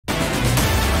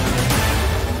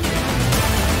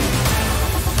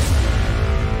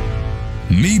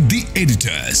Meet the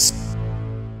editors.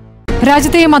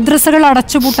 രാജ്യത്തെ മദ്രസകൾ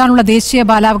അടച്ചുപൂട്ടാനുള്ള ദേശീയ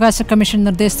ബാലാവകാശ കമ്മീഷൻ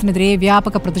നിർദ്ദേശത്തിനെതിരെ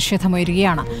വ്യാപക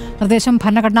പ്രതിഷേധമുയരുകയാണ്. നിർദ്ദേശം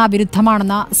ഭരണഘടനാ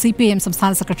വിരുദ്ധമാണെന്ന് CPIM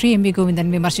സംസ്ഥാന സെക്രട്ടറി MV ഗോവിന്ദൻ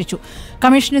വിമർശിച്ചു.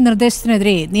 കമ്മീഷന്റെ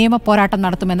നിർദ്ദേശത്തിനെതിരെ നിയമ പോരാട്ടം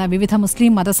നടത്തുമെന്ന് വിവിധ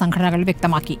മുസ്ലിം മതസംഘടനകൾ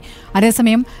വ്യക്തമാക്കി.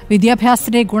 അതേസമയം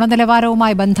വിദ്യാഭ്യാസത്തിന്റെ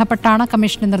ഗുണനിലവാരവുമായി ബന്ധപ്പെട്ടാണ്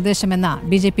കമ്മീഷന്റെ നിർദ്ദേശമെന്ന്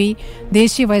BJP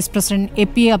ദേശീയ വൈസ് പ്രസിഡന്റ്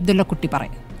APA അബ്ദുള്ളക്കുട്ടി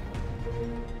പറയും.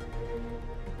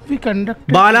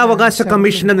 ബാലാവകാശ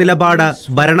കമ്മീഷന്റെ നിലപാട്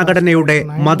ഭരണഘടനയുടെ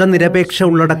മതനിരപേക്ഷ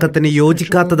ഉള്ളടക്കത്തിന്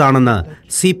യോജിക്കാത്തതാണെന്ന്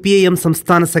CPIM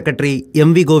സംസ്ഥാന സെക്രട്ടറി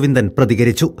MV ഗോവിന്ദൻ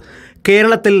പ്രതികരിച്ചു.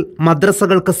 കേരളത്തിൽ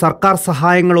മദ്രസകൾക്ക് സർക്കാർ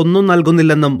സഹായങ്ങളൊന്നും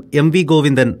നൽകുന്നില്ലെന്നും MV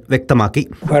ഗോവിന്ദൻ വ്യക്തമാക്കി.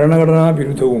 ഭരണഘടനാ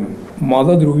വിരുദ്ധവും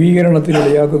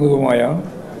മതധ്രുവീകരണത്തിനിടയാക്കുന്നതുമായ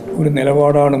ഒരു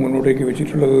നിലപാടാണ് മുന്നോട്ടേക്ക്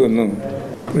വെച്ചിട്ടുള്ളത് എന്ന്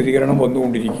പ്രതികരണം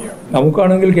വന്നുകൊണ്ടിരിക്കുക.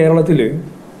 നമുക്കാണെങ്കിൽ കേരളത്തിൽ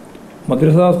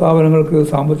മദ്രസാ സ്ഥാപനങ്ങൾക്ക്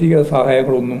സാമ്പത്തിക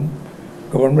സഹായങ്ങളൊന്നും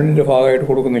ഗവൺമെന്റിന്റെ ഭാഗമായിട്ട്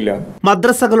കൊടുക്കുന്നില്ല.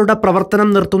 മദ്രസകളുടെ പ്രവർത്തനം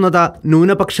നിർത്തുന്നത്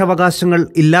ന്യൂനപക്ഷാവകാശങ്ങൾ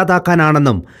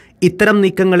ഇല്ലാതാക്കാനാണെന്നും ഇത്തരം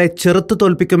നീക്കങ്ങളെ ചെറുത്തു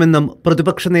തോൽപ്പിക്കുമെന്നും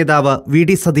പ്രതിപക്ഷ നേതാവ്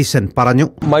VD സതീശൻ പറഞ്ഞു.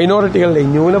 മൈനോറിറ്റികളുടെയും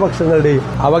ന്യൂനപക്ഷങ്ങളുടെയും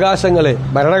അവകാശങ്ങളെ,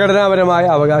 ഭരണഘടനാപരമായ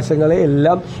അവകാശങ്ങളെ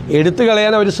എല്ലാം എടുത്തു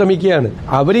കളയാൻ അവർ ശ്രമിക്കുകയാണ്.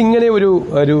 അവരിങ്ങനെ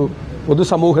ഒരു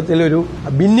പൊതുസമൂഹത്തിൽ ഒരു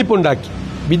ഭിന്നിപ്പുണ്ടാക്കി,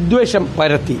 വിദ്വേഷം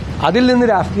പരത്തി, അതിൽ നിന്ന്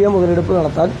രാഷ്ട്രീയ മുതലെടുപ്പ്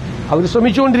നടത്താൻ അവർ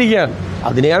ശ്രമിച്ചുകൊണ്ടിരിക്കുകയാണ്.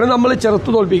 അതിനെയാണ് നമ്മൾ ചെറുത്തു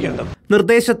തോൽപ്പിക്കേണ്ടത്.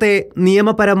 നിർദ്ദേശത്തെ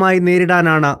നിയമപരമായി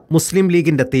നേരിടാനാണ് മുസ്ലിം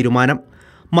ലീഗിന്റെ തീരുമാനം.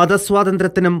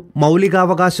 മതസ്വാതന്ത്ര്യത്തിനും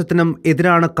മൗലികാവകാശത്തിനും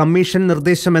എതിരാണ് കമ്മീഷൻ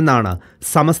നിർദ്ദേശമെന്നാണ്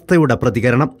സമസ്തയുടെ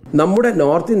പ്രതികരണം. നമ്മുടെ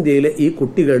നോർത്ത് ഇന്ത്യയിലെ ഈ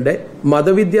കുട്ടികളുടെ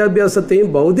മതവിദ്യാഭ്യാസത്തെയും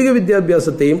ഭൗതിക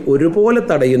വിദ്യാഭ്യാസത്തെയും ഒരുപോലെ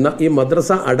തടയുന്ന ഈ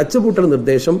മദ്രസ അടച്ചുപൂട്ടൽ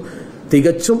നിർദ്ദേശം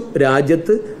തികച്ചും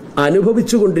രാജ്യത്ത്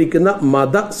അനുഭവിച്ചുകൊണ്ടിരിക്കുന്ന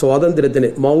മത സ്വാതന്ത്ര്യത്തിന്,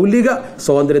 മൗലിക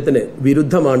സ്വാതന്ത്ര്യത്തിന്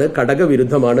വിരുദ്ധമാണ്,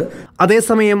 ഘടകവിരുദ്ധമാണ്.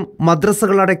 അതേസമയം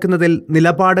മദ്രസകൾ അടയ്ക്കുന്നതിൽ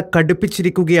നിലപാട്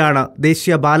കടുപ്പിച്ചിരിക്കുകയാണ്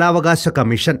ദേശീയ ബാലാവകാശ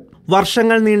കമ്മീഷൻ.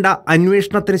 വർഷങ്ങൾ നീണ്ട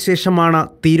അന്വേഷണത്തിന് ശേഷമാണ്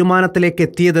തീരുമാനത്തിലേക്ക്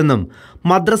എത്തിയതെന്നും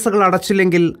മദ്രസകൾ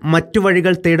അടച്ചില്ലെങ്കിൽ മറ്റു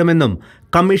വഴികൾ തേടുമെന്നും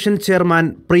കമ്മീഷൻ ചെയർമാൻ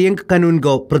പ്രിയങ്ക്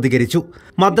കനൂൻഗോ പ്രതികരിച്ചു.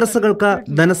 മദ്രസകൾക്ക്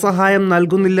ധനസഹായം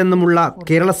നൽകുന്നില്ലെന്നുമുള്ള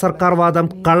കേരള സർക്കാർ വാദം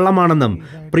കള്ളമാണെന്നും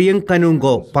പ്രിയങ്ക്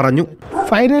കനൂൻഗോ പറഞ്ഞു.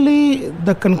 Finally,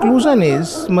 the conclusion is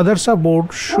Madrasa board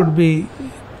should be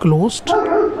closed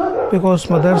because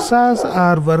madrasas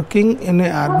are working in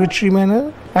an arbitrary manner.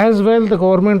 As well, the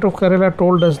government of Kerala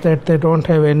told us that they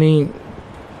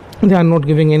are not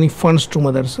giving any funds to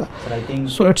madrasa.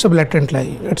 So it's a blatant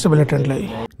lie.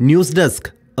 News Desk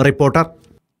reporter.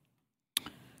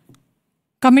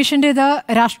 കമ്മീഷന്റേത്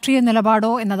രാഷ്ട്രീയ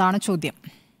നിലപാടോ എന്നതാണ് ചോദ്യം.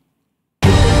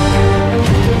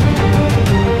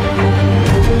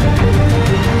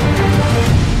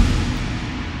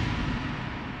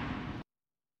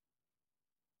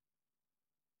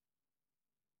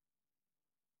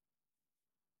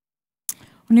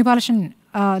 ഉണ്ണിബാലകൃഷ്ണൻ,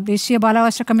 ദേശീയ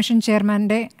ബാലാവകാശ commission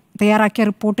ചെയർമാൻ്റെ തയ്യാറാക്കിയ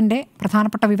റിപ്പോർട്ടിൻ്റെ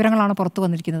പ്രധാനപ്പെട്ട വിവരങ്ങളാണ് പുറത്തു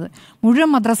വന്നിരിക്കുന്നത്. മുഴുവൻ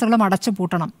മദ്രസകളും അടച്ചു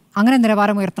പൂട്ടണം, അങ്ങനെ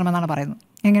നിലവാരം ഉയർത്തണമെന്നാണ് പറയുന്നത്.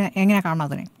 എങ്ങനെ കാണണം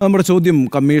അതിനെ? നമ്മുടെ ചോദ്യം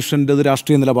കമ്മീഷൻ്റെത്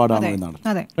രാഷ്ട്രീയ നിലപാടാണ്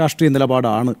എന്നാണ്. രാഷ്ട്രീയ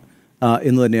നിലപാടാണ്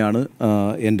എന്ന് തന്നെയാണ്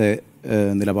എൻ്റെ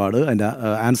നിലപാട്. എൻ്റെ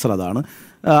ആൻസർ അതാണ്.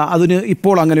 അതിന്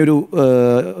ഇപ്പോൾ അങ്ങനെ ഒരു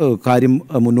കാര്യം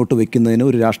മുന്നോട്ട് വയ്ക്കുന്നതിന്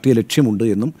ഒരു രാഷ്ട്രീയ ലക്ഷ്യമുണ്ട്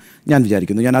എന്നും ഞാൻ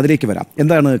വിചാരിക്കുന്നു. ഞാൻ അതിലേക്ക് വരാം.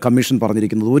 എന്താണ് കമ്മീഷൻ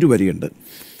പറഞ്ഞിരിക്കുന്നത്? ഒരു വരിയുണ്ട്.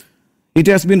 It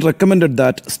has been recommended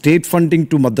that state funding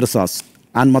to madrasas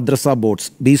and madrasa boards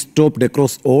be stopped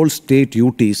across all state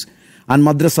UTs and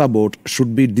madrasa board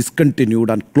should be discontinued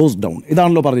and closed down.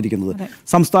 ഇതാണല്ലോ പറഞ്ഞിരിക്കുന്നത്.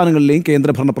 സംസ്ഥാനങ്ങളിലെയും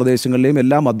കേന്ദ്രഭരണ പ്രദേശങ്ങളിലെയും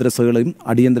എല്ലാ മദ്രസകളെയും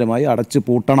അടിയന്തരമായി അടച്ചു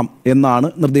പൂട്ടണം എന്നാണ്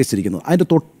നിർദ്ദേശിച്ചിരിക്കുന്നത്. അതിൻ്റെ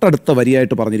തൊട്ടടുത്ത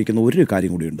വരിയായിട്ട് പറഞ്ഞിരിക്കുന്ന ഒരു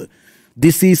കാര്യം കൂടിയുണ്ട്.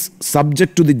 This is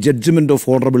subject to the judgment of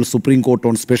Honorable Supreme Court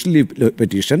on special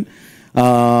petition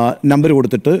number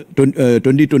കൊടുത്തിട്ട്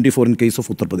 2024 in case of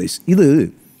ഉത്തർപ്രദേശ്.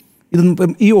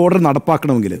 ഇതിപ്പം ഈ ഓർഡർ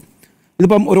നടപ്പാക്കണമെങ്കിൽ,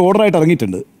 ഇതിപ്പം ഒരു ഓർഡറായിട്ട്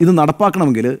ഇറങ്ങിയിട്ടുണ്ട്, ഇത്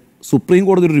നടപ്പാക്കണമെങ്കിൽ സുപ്രീം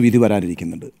കോടതിയിൽ ഒരു വിധി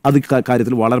വരാനിരിക്കുന്നുണ്ട്. അത്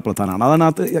കാര്യത്തിൽ വളരെ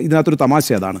പ്രധാനമാണ്. ഇതിനകത്തൊരു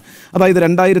തമാശ അതാണ്. അതായത്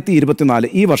 2024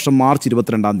 ഈ വർഷം മാർച്ച്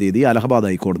 22 അലഹബാദ്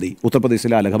ഹൈക്കോടതി,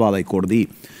 ഉത്തർപ്രദേശിലെ അലഹബാദ് ഹൈക്കോടതി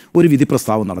ഒരു വിധി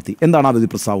പ്രസ്താവം നടത്തി. എന്താണ് ആ വിധി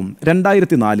പ്രസ്താവം?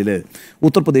 2004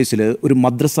 ഉത്തർപ്രദേശിൽ ഒരു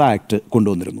മദ്രസ ആക്ട്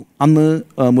കൊണ്ടുവന്നിരുന്നു. അന്ന്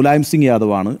മുലായം സിംഗ്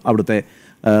യാദവാണ് അവിടുത്തെ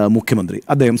മുഖ്യമന്ത്രി.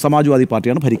 അദ്ദേഹം സമാജ്വാദി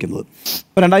പാർട്ടിയാണ് ഭരിക്കുന്നത്.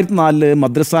 2004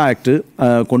 മദ്രസ ആക്ട്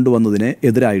കൊണ്ടുവന്നതിന്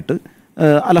എതിരായിട്ട്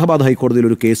അലഹബാദ് ഹൈക്കോടതിയിൽ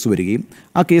ഒരു കേസ് വരികയും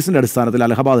ആ കേസിൻ്റെ അടിസ്ഥാനത്തിൽ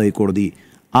അലഹബാദ് ഹൈക്കോടതി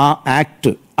ആ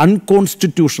ആക്ട്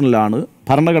അൺകോൺസ്റ്റിറ്റ്യൂഷണലാണ്,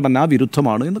 ഭരണഘടനാ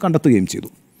വിരുദ്ധമാണ് എന്ന് കണ്ടെത്തുകയും ചെയ്തു.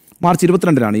 മാർച്ച്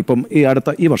 22 ഇപ്പം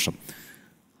ഈ വർഷം.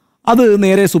 അത്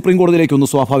നേരെ സുപ്രീം കോടതിയിലേക്ക്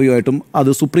വന്നു. സ്വാഭാവികമായിട്ടും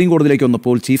അത് സുപ്രീം കോടതിയിലേക്ക്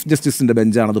വന്നപ്പോൾ ചീഫ് ജസ്റ്റിസിൻ്റെ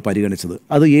ബെഞ്ചാണ് അത് പരിഗണിച്ചത്.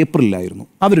 അത് ഏപ്രിലായിരുന്നു.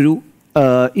 അവരൊരു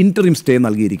ഇൻറ്ററിം സ്റ്റേ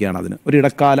നൽകിയിരിക്കുകയാണ്. അതിന് ഒരു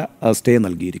ഇടക്കാല സ്റ്റേ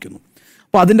നൽകിയിരിക്കുന്നു.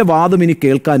 അപ്പോൾ അതിൻ്റെ വാദം ഇനി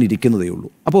കേൾക്കാനിരിക്കുന്നതേ ഉള്ളൂ.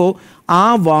 അപ്പോൾ ആ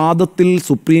വാദത്തിൽ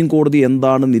സുപ്രീം കോടതി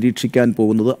എന്താണ് നിരീക്ഷിക്കാൻ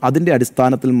പോകുന്നത്, അതിൻ്റെ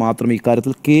അടിസ്ഥാനത്തിൽ മാത്രമേ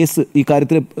ഈ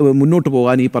കാര്യത്തിൽ മുന്നോട്ട്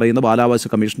പോകാൻ ഈ പറയുന്ന ബാലാവകാശ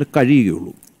കമ്മീഷന്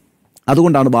കഴിയുകയുള്ളൂ.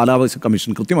 അതുകൊണ്ടാണ് ബാലാവകാശ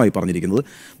കമ്മീഷൻ കൃത്യമായി പറഞ്ഞിരിക്കുന്നത്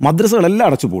മദ്രസകളെല്ലാം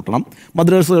അടച്ചുപൂട്ടണം,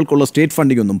 മദ്രസകൾക്കുള്ള സ്റ്റേറ്റ്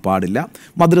ഫണ്ടിംഗ് ഒന്നും പാടില്ല,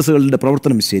 മദ്രസകളുടെ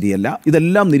പ്രവർത്തനം ശരിയല്ല.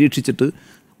 ഇതെല്ലാം നിരീക്ഷിച്ചിട്ട്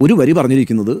ഒരു വരി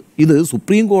പറഞ്ഞിരിക്കുന്നത് ഇത്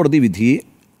സുപ്രീം കോടതി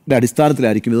വിധിയുടെ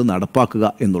അടിസ്ഥാനത്തിലായിരിക്കും ഇത്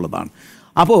നടപ്പാക്കുക എന്നുള്ളതാണ്.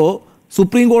 അപ്പോൾ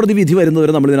സുപ്രീം കോടതി വിധി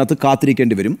വരുന്നവരെ നമ്മൾ ഇതിനകത്ത്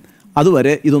കാത്തിരിക്കേണ്ടി വരും.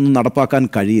 അതുവരെ ഇതൊന്നും നടപ്പാക്കാൻ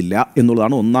കഴിയില്ല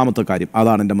എന്നുള്ളതാണ് ഒന്നാമത്തെ കാര്യം.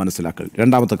 അതാണ് എൻ്റെ മനസ്സിലാക്കൽ.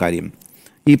 രണ്ടാമത്തെ കാര്യം,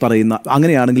 ഈ പറയുന്ന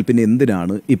അങ്ങനെയാണെങ്കിൽ പിന്നെ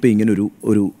എന്തിനാണ് ഇപ്പം ഇങ്ങനൊരു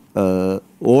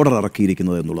ഓർഡർ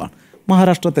ഇറക്കിയിരിക്കുന്നത് എന്നുള്ളതാണ്.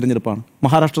 മഹാരാഷ്ട്ര തെരഞ്ഞെടുപ്പാണ്.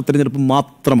 മഹാരാഷ്ട്ര തെരഞ്ഞെടുപ്പ്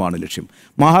മാത്രമാണ് ലക്ഷ്യം.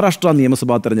 മഹാരാഷ്ട്ര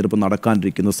നിയമസഭാ തെരഞ്ഞെടുപ്പ്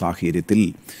നടക്കാനിരിക്കുന്ന സാഹചര്യത്തിൽ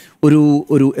ഒരു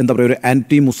എന്താ പറയുക, ഒരു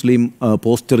ആൻറ്റി മുസ്ലിം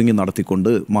പോസ്റ്ററിങ്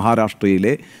നടത്തിക്കൊണ്ട്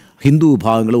മഹാരാഷ്ട്രയിലെ ഹിന്ദു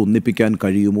വിഭാഗങ്ങളെ ഒന്നിപ്പിക്കാൻ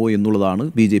കഴിയുമോ എന്നുള്ളതാണ്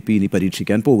BJP ഇനി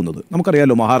പരീക്ഷിക്കാൻ പോകുന്നത്.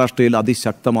 നമുക്കറിയാമല്ലോ, മഹാരാഷ്ട്രയിൽ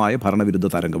അതിശക്തമായ ഭരണവിരുദ്ധ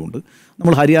തരംഗമുണ്ട്.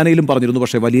 നമ്മൾ ഹരിയാനയിലും പറഞ്ഞിരുന്നു,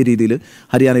 പക്ഷേ വലിയ രീതിയിൽ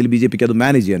ഹരിയാനയിൽ BJPക്ക് അത്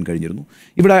മാനേജ് ചെയ്യാൻ കഴിഞ്ഞിരുന്നു.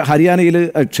 ഇവിടെ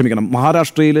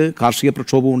മഹാരാഷ്ട്രയിൽ കാർഷിക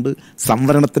പ്രക്ഷോഭമുണ്ട്,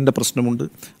 സംവരണത്തിൻ്റെ പ്രശ്നമുണ്ട്,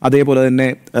 അതേപോലെ തന്നെ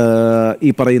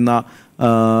ഈ പറയുന്ന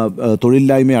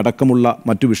തൊഴിലില്ലായ്മ അടക്കമുള്ള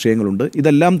മറ്റു വിഷയങ്ങളുണ്ട്.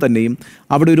 ഇതെല്ലാം തന്നെയും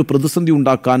അവിടെ ഒരു പ്രതിസന്ധി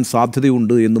ഉണ്ടാക്കാൻ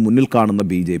സാധ്യതയുണ്ട് എന്ന് മുന്നിൽ കാണുന്ന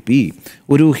BJP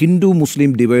ഒരു ഹിന്ദു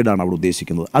മുസ്ലിം ഡിവൈഡാണ് അവിടെ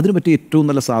ഉദ്ദേശിക്കുന്നത്. അതിന് പറ്റിയ ഏറ്റവും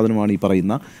നല്ല സാധനമാണ് ഈ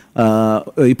പറയുന്ന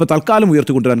ഇപ്പോൾ തൽക്കാലം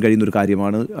ഉയർത്തിക്കൊണ്ടുവരാൻ കഴിയുന്ന ഒരു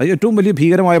കാര്യമാണ്. ഏറ്റവും വലിയ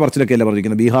ഭീകരമായ പറച്ചിലൊക്കെയല്ല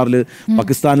പറഞ്ഞിരിക്കുന്നത്. ബീഹാറിൽ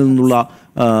പാകിസ്ഥാനിൽ നിന്നുള്ള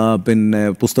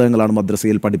പുസ്തകങ്ങളാണ്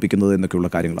മദ്രസയിൽ പഠിപ്പിക്കുന്നത് എന്നൊക്കെയുള്ള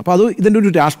കാര്യങ്ങൾ. അപ്പോൾ അത് ഇതിൻ്റെ ഒരു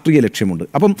രാഷ്ട്രീയ ലക്ഷ്യമുണ്ട്.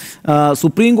 അപ്പം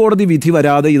സുപ്രീം കോടതി വിധി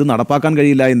വരാതെ ഇത് നടപ്പാക്കാൻ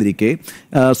കഴിയില്ല എന്നിരിക്കെ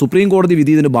സുപ്രീം കോടതി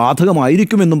വിധി ഇതിന്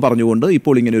ബാധകമായിരിക്കുമെന്നും പറഞ്ഞുകൊണ്ട്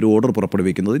ഇപ്പോൾ ഇങ്ങനെ ഒരു ഓർഡർ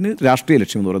പുറപ്പെടുവിക്കുന്നതിന് രാഷ്ട്രീയ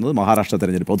ലക്ഷ്യം എന്ന് പറയുന്നത് മഹാരാഷ്ട്ര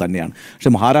തെരഞ്ഞെടുപ്പ് തന്നെയാണ്.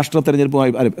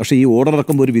 പക്ഷേ ഈ ഓർഡർ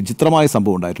ഇറക്കുമ്പോൾ ഒരു വിചിത്രമായ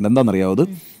സംഭവം ഉണ്ടായിട്ടുണ്ട്. എന്താണെന്നറിയാവുന്നത്,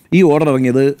 ഈ ഓർഡർ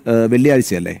ഇറങ്ങിയത്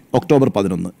വെള്ളിയാഴ്ചയല്ലേ, October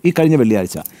 11, ഈ കഴിഞ്ഞ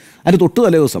വെള്ളിയാഴ്ച. അതിന് തൊട്ട്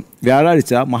തലേ ദിവസം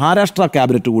വ്യാഴാഴ്ച മഹാരാഷ്ട്ര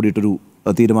ക്യാബിനറ്റ് കൂടിയിട്ടൊരു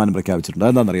തീരുമാനം പ്രഖ്യാപിച്ചിട്ടുണ്ട്.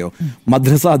 എന്താണെന്നറിയോ,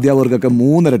 മദ്രസ അധ്യാപകർക്കൊക്കെ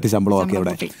 3 ഇരട്ടി ശമ്പളമാക്കി.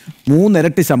 അവിടെ 3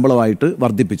 ഇരട്ടി ശമ്പളമായിട്ട്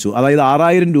വർദ്ധിപ്പിച്ചു. അതായത്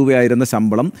 6000 രൂപയായിരുന്ന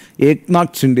ശമ്പളം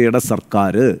ഏക്നാഥ് ഷിൻഡെയുടെ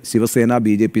സർക്കാർ, ശിവസേന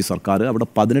BJP സർക്കാർ അവിടെ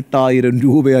 18,000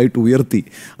 രൂപയായിട്ട് ഉയർത്തി.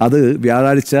 അത്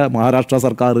വ്യാഴാഴ്ച മഹാരാഷ്ട്ര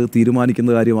സർക്കാർ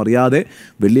തീരുമാനിക്കുന്ന കാര്യം അറിയാതെ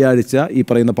വെള്ളിയാഴ്ച ഈ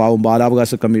പറയുന്ന പാവം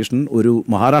ബാലാവകാശ കമ്മീഷൻ ഒരു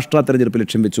മഹാരാഷ്ട്ര തെരഞ്ഞെടുപ്പ്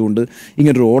ലക്ഷ്യം വെച്ചുകൊണ്ട്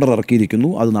ഇങ്ങനൊരു ഓർഡർ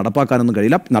ഇറക്കിയിരിക്കുന്നു. അത് നടപ്പാക്കാനൊന്നും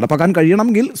കഴിയില്ല. നടപ്പാക്കാൻ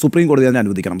കഴിയണമെങ്കിൽ സുപ്രീം കോടതി അതിനെ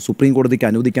അനുവദിക്കണം. സുപ്രീം കോടതിക്ക്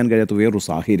അനുവദിക്കാൻ കഴിയാത്ത വേറൊരു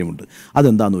സാഹചര്യമുണ്ട്.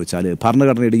 അതെന്താണെന്ന് വെച്ചാൽ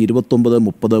ഭരണഘടനയുടെ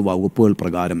 29-30 വകുപ്പുകൾ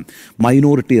പ്രകാരം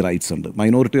മൈനോറിറ്റി റൈറ്റ്സ് ഉണ്ട്.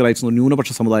 മൈനോറിറ്റി റൈറ്റ്സ് എന്ന്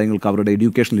ന്യൂനപക്ഷ സമുദായങ്ങൾക്ക് അവരുടെ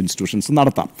എഡ്യൂക്കേഷണൽ ഇൻസ്റ്റിറ്റ്യൂഷൻസ്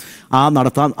നടത്താം.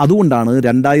 അതുകൊണ്ടാണ്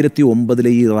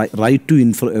 2009 ഈ റൈറ്റ് ടു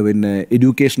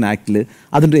എഡ്യൂക്കേഷൻ ആക്ടിൽ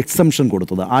അതിൻ്റെ എക്സംഷൻ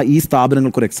കൊടുത്തത്. ഈ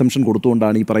സ്ഥാപനങ്ങൾക്കൊരു എക്സംഷൻ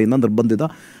കൊടുത്തുകൊണ്ടാണ് ഈ പറയുന്ന നിർബന്ധിത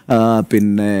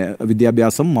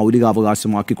വിദ്യാഭ്യാസം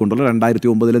മൗലികാവകാശമാക്കിക്കൊണ്ടുള്ള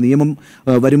 2009 നിയമം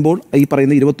വരുമ്പോൾ ഈ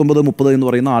പറയുന്ന 29-30 എന്ന്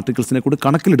പറയുന്ന ആർട്ടിക്കിൾസിനെ കൂടി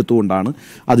കണക്കിലെടുത്തുകൊണ്ടാണ്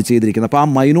അത് ചെയ്തിരിക്കുന്നത്. അപ്പോൾ ആ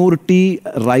മൈനോറിറ്റി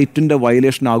റൈറ്റിൻ്റെ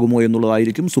വയലേഷൻ ആകുമോ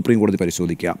എന്നുള്ളതായിരിക്കും സുപ്രീം കോടതി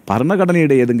പരിശോധിക്കുക.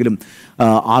 ഭരണഘടനയുടെ ഏതെങ്കിലും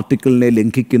ആർട്ടിക്കിളിനെ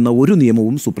ലംഘിക്കുന്ന ഒരു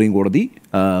നിയമവും സുപ്രീം കോടതി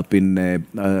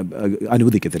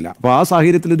അനുവദിക്കത്തില്ല. അപ്പോൾ ആ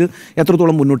സാഹചര്യത്തിൽ ഇത്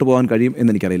എത്രത്തോളം മുന്നോട്ട് പോകാൻ കഴിയും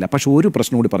എന്നെനിക്കറിയില്ല. പക്ഷേ ഒരു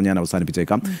പ്രശ്നം കൂടി പറഞ്ഞ് ഞാൻ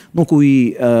അവസാനിപ്പിച്ചേക്കാം. നോക്കൂ,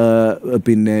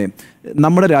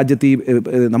 നമ്മുടെ രാജ്യത്ത്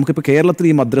നമുക്കിപ്പോൾ കേരളത്തിൽ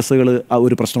ഈ മദ്രസകൾ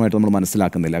ഒരു പ്രശ്നമായിട്ട് നമ്മൾ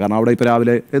മനസ്സിലാക്കുന്നില്ല. കാരണം അവിടെ ഇപ്പോൾ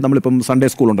രാവിലെ നമ്മളിപ്പം സൺഡേ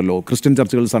സ്കൂളുണ്ടല്ലോ, ക്രിസ്ത്യൻ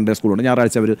ചർച്ചുകളിൽ സൺഡേ സ്കൂളുണ്ട്.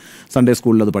 ഞായറാഴ്ച അവർ സൺഡേ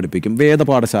സ്കൂളിൽ അത് പഠിപ്പിക്കും.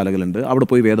 വേദപാഠശാലകളുണ്ട്, അവിടെ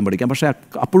പോയി വേദം പഠിക്കാം. പക്ഷേ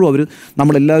അപ്പോഴും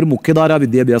നമ്മളെല്ലാവരും മുഖ്യധാരാ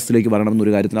വിദ്യാഭ്യാസത്തിലേക്ക്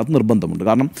വരണമെന്നൊരു കാര്യത്തിനകത്ത് നിർബന്ധമുണ്ട്.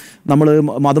 കാരണം നമ്മൾ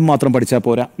മതം മാത്രം പഠിച്ചാൽ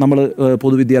പോരാ, നമ്മൾ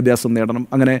പൊതുവിദ്യാഭ്യാസം നേടണം.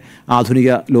 അങ്ങനെ ആധുനിക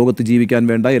ലോകത്ത് ജീവിക്കാൻ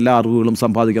വേണ്ട എല്ലാ അറിവുകളും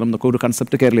സമ്പാദിക്കണം എന്നൊക്കെ ഒരു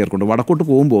കൺസെപ്റ്റ് കേരളീയർക്കുണ്ട്. വടക്കോട്ട്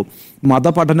പോകുമ്പോൾ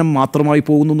മതപഠനം മാത്രമായി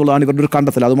പോകുന്നു എന്നുള്ളതാണ് ഇവരുടെ ഒരു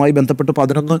കണ്ടെത്തൽ. അതുമായി ബന്ധപ്പെട്ട്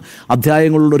 11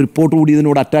 അധ്യായങ്ങളുടെ റിപ്പോർട്ട് കൂടി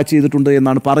ഇതിനോട് അറ്റാച്ച് ചെയ്തിട്ടുണ്ട്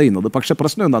എന്നാണ് പറയുന്നത്. പക്ഷേ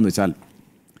പ്രശ്നം എന്താണെന്ന് വെച്ചാൽ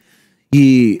ഈ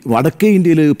വടക്കേ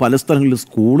ഇന്ത്യയിൽ പല സ്ഥലങ്ങളിൽ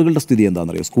സ്കൂളുകളുടെ സ്ഥിതി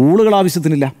എന്താണെന്നറിയോ? സ്കൂളുകൾ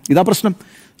ആവശ്യത്തിനില്ല. ഇതാ പ്രശ്നം.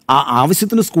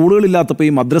 ആവശ്യത്തിന് സ്കൂളുകളില്ലാത്തപ്പോൾ ഈ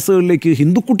മദ്രസകളിലേക്ക്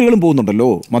ഹിന്ദു കുട്ടികളും പോകുന്നുണ്ടല്ലോ,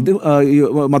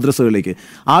 മദ്രസകളിലേക്ക്.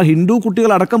 ആ ഹിന്ദു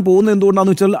കുട്ടികളടക്കം പോകുന്നത്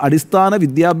എന്തുകൊണ്ടാണെന്ന് വെച്ചാൽ അടിസ്ഥാന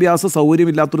വിദ്യാഭ്യാസ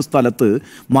സൗകര്യമില്ലാത്തൊരു സ്ഥലത്ത്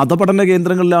മതപഠന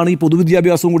കേന്ദ്രങ്ങളിലാണ് ഈ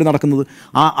പൊതുവിദ്യാഭ്യാസവും കൂടി നടക്കുന്നത്.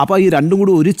 അപ്പോൾ ഈ രണ്ടും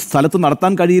കൂടി ഒരു സ്ഥലത്ത്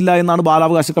നടത്താൻ കഴിയില്ല എന്നാണ്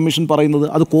ബാലാവകാശ കമ്മീഷൻ പറയുന്നത്.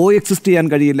 അത് കോ എക്സിസ്റ്റ് ചെയ്യാൻ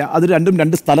കഴിയില്ല, അത് രണ്ടും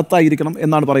 2 സ്ഥലത്തായിരിക്കണം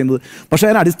എന്നാണ് പറയുന്നത്. പക്ഷേ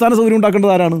അതിന് അടിസ്ഥാന സൗകര്യം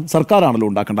ഉണ്ടാക്കേണ്ടത് ആരാണ്? സർക്കാരാണല്ലോ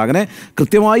ഉണ്ടാക്കേണ്ടത്. അങ്ങനെ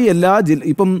കൃത്യമായി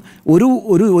ഇപ്പം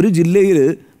ഒരു ജില്ലയിൽ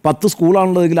 10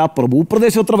 സ്കൂളാണുള്ളതെങ്കിൽ ആ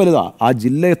ഭൂപ്രദേശം എത്ര വലുതാണ്, ആ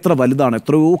ജില്ല എത്ര വലുതാണ്,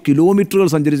 എത്രയോ കിലോമീറ്ററുകൾ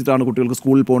സഞ്ചരിച്ചിട്ടാണ് കുട്ടികൾക്ക്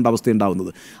സ്കൂളിൽ പോകേണ്ട അവസ്ഥ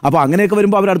ഉണ്ടാകുന്നത്. അപ്പോൾ അങ്ങനെയൊക്കെ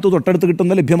വരുമ്പോൾ തൊട്ടടുത്ത്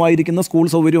കിട്ടുന്ന ലഭ്യമായിരിക്കുന്ന സ്കൂൾ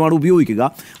സൗകര്യമാണ് ഉപയോഗിക്കുക.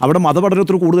 അവിടെ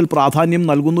മതപഠനത്തിന് കൂടുതൽ പ്രാധാന്യം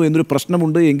നൽകുന്നു എന്നൊരു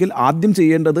പ്രശ്നമുണ്ട് എങ്കിൽ ആദ്യം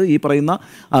ചെയ്യേണ്ടത് ഈ പറയുന്ന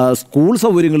സ്കൂൾ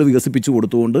സൗകര്യങ്ങൾ വികസിപ്പിച്ചു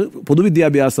കൊടുത്തുകൊണ്ട്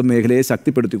പൊതുവിദ്യാഭ്യാസ മേഖലയെ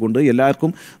ശക്തിപ്പെടുത്തിക്കൊണ്ട്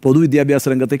എല്ലാവർക്കും പൊതുവിദ്യാഭ്യാസ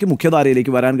രംഗത്തേക്ക്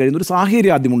മുഖ്യധാരയിലേക്ക് വരാൻ കഴിയുന്ന ഒരു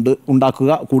സാഹചര്യം ആദ്യം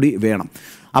ഉണ്ടാക്കുക കൂടി വേണം.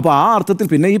 അപ്പോൾ ആ അർത്ഥത്തിൽ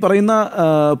പിന്നെ ഈ പറയുന്ന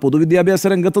പൊതുവിദ്യാഭ്യാസ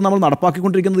രംഗത്ത് നമ്മൾ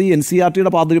നടപ്പാക്കിക്കൊണ്ടിരിക്കുന്നത് ഈ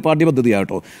NCERTയുടെ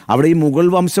പാഠ്യപദ്ധതിയാട്ടോ. അവിടെ ഈ മുഗൾ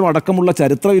വംശം അടക്കമുള്ള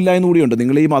ചരിത്രമില്ല എന്നുകൂടിയുണ്ട്.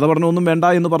 നിങ്ങൾ ഈ മതപഠനമൊന്നും വേണ്ട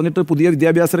എന്ന് പറഞ്ഞിട്ട് പുതിയ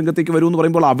വിദ്യാഭ്യാസ രംഗത്തേക്ക് വരുമെന്ന്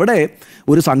പറയുമ്പോൾ അവിടെ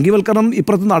ഒരു സംഘീവൽക്കരണം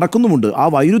ഇപ്പുറത്ത് നടക്കുന്നുമുണ്ട്. ആ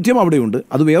വൈരുദ്ധ്യം അവിടെയുണ്ട്.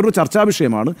 അത് വേറൊരു ചർച്ചാ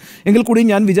വിഷയമാണ്. എങ്കിൽ കൂടി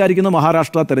ഞാൻ വിചാരിക്കുന്ന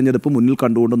മഹാരാഷ്ട്ര തെരഞ്ഞെടുപ്പ് മുന്നിൽ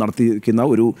കണ്ടുകൊണ്ട് നടത്തിയിരിക്കുന്ന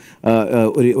ഒരു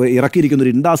ഇറക്കിയിരിക്കുന്ന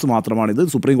ഒരു ഇൻഡാസ് മാത്രമാണിത്.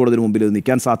 സുപ്രീം കോടതിന് മുമ്പിൽ ഇത്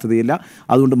നിൽക്കാൻ സാധ്യതയില്ല.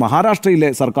 അതുകൊണ്ട് മഹാരാഷ്ട്രയിലെ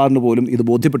സർക്കാരിന് പോലും ഇത്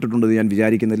ബോധ്യപ്പെട്ടിട്ടുണ്ടെന്ന് ഞാൻ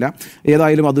വിചാരിക്കുന്നില്ല.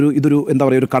 ഏതായാലും ഇതൊരു എന്താ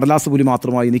പറയുക, ഒരു കടലാസ് പുലി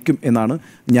മാത്രമായി നിൽക്കും എന്നാണ്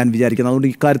ഞാൻ വിചാരിക്കുന്നത്. അതുകൊണ്ട്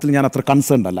ഇക്കാര്യത്തിൽ ഞാൻ അത്ര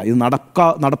കൺസേൺഡ് അല്ല. ഇത്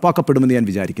നടപ്പാക്കപ്പെടുമെന്ന് ഞാൻ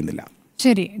വിചാരിക്കുന്നില്ല.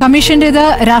 ശരി, കമ്മീഷൻ്റേത്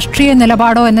രാഷ്ട്രീയ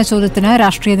നിലപാടോ എന്ന ചോദ്യത്തിന്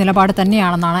രാഷ്ട്രീയ നിലപാട്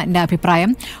തന്നെയാണെന്നാണ് എൻ്റെ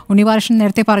അഭിപ്രായം. ഉണ്ണിവാർഷൻ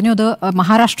നേരത്തെ പറഞ്ഞു അത്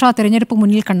മഹാരാഷ്ട്ര തെരഞ്ഞെടുപ്പ്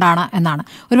മുന്നിൽ കണ്ടാണ് എന്നാണ്.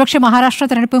 ഒരുപക്ഷെ മഹാരാഷ്ട്ര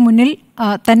തെരഞ്ഞെടുപ്പ് മുന്നിൽ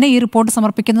തന്നെ ഈ റിപ്പോർട്ട്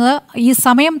സമർപ്പിക്കുന്നത് ഈ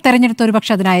സമയം തെരഞ്ഞെടുത്ത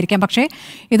ഒരുപക്ഷെ അതിനായിരിക്കാം. പക്ഷേ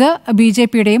ഇത്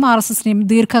BJPയുടെയും RSSന്റെയും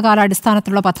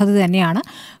ദീർഘകാലാടിസ്ഥാനത്തിലുള്ള പദ്ധതി തന്നെയാണ്.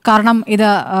 കാരണം ഇത്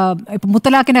ഇപ്പം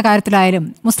മുത്തലാഖിൻ്റെ കാര്യത്തിലായാലും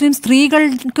മുസ്ലിം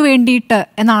സ്ത്രീകൾക്ക് വേണ്ടിയിട്ട്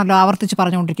എന്നാണല്ലോ ആവർത്തിച്ച്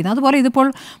പറഞ്ഞുകൊണ്ടിരിക്കുന്നത്. അതുപോലെ ഇതിപ്പോൾ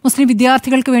മുസ്ലിം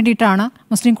വിദ്യാർത്ഥികൾക്ക് വേണ്ടിയിട്ടാണ്,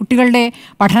 മുസ്ലിം കുട്ടികളുടെ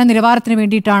പഠന നിലവാരത്തിന്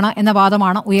വേണ്ടിയിട്ടാണ് എന്ന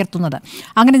വാദമാണ് ഉയർത്തുന്നത്.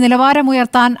 അങ്ങനെ നിലവാരം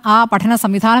ഉയർത്താൻ ആ പഠന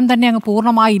സംവിധാനം തന്നെ അങ്ങ്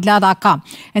പൂർണ്ണമായി ഇല്ലാതാക്കാം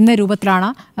എന്ന രൂപത്തിലാണ്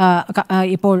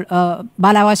ഇപ്പോൾ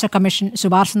ബാലാവകാശ കമ്മീഷൻ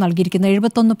ശുപാർശ നൽകിയിരിക്കുന്നത്.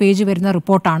 71 പേജ് വരുന്ന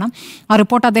റിപ്പോർട്ടാണ്. ആ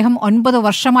റിപ്പോർട്ട് അദ്ദേഹം 9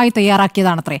 വർഷമായി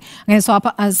തയ്യാറാക്കിയതാണത്രേ. അങ്ങനെ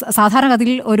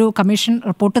സാധാരണഗതിയിൽ ഒരു കമ്മീഷൻ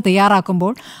റിപ്പോർട്ട്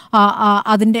തയ്യാറാക്കുമ്പോൾ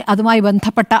അതുമായി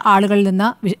ബന്ധപ്പെട്ട ആളുകളിൽ നിന്ന്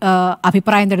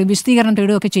അഭിപ്രായം തേടും, വിശദീകരണം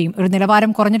തേടുകയൊക്കെ ചെയ്യും. ഒരു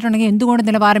നിലവാരം കുറഞ്ഞിട്ടുണ്ടെങ്കിൽ എന്തുകൊണ്ട്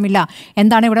നിലവാരമില്ല,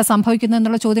 എന്താണ് ഇവിടെ സംഭവിക്കുന്നത്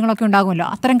എന്നുള്ള ചോദ്യങ്ങളൊക്കെ ഉണ്ടാകുമല്ലോ.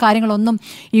 അത്തരം കാര്യങ്ങളൊന്നും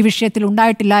ഈ വിഷയത്തിൽ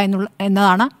ഉണ്ടായിട്ടില്ല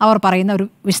എന്നതാണ് അവർ പറയുന്ന ഒരു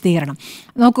വിശദീകരണം.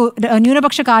 നോക്കൂ,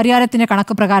 ന്യൂനപക്ഷ കാര്യാലയത്തിൻ്റെ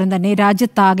കണക്ക് പ്രകാരം തന്നെ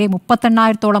രാജ്യത്താകെ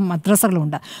 38,000-ഓളം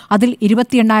മദ്രസകളുണ്ട്. അതിൽ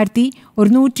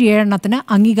 28,107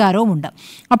 അംഗീകാരവുമുണ്ട്.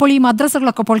 അപ്പോൾ ഈ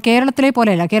മദ്രസകളൊക്കെ ഇപ്പോൾ കേരളത്തിലെ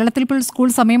പോലെയല്ല. കേരളത്തിൽ ഇപ്പോൾ സ്കൂൾ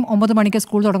സമയം 9 മണിക്ക്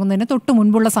സ്കൂൾ തുടങ്ങുന്നതിന് തൊട്ട്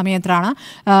മുൻപുള്ള സമയത്തിലാണ്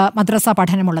മദ്രസ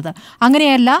പഠനമുള്ളത്.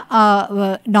 അങ്ങനെയല്ല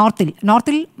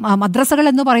നോർത്തിൽ മദ്രസകൾ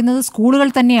എന്ന് പറയുന്നത് സ്കൂളുകൾ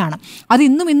തന്നെയാണ്. അത്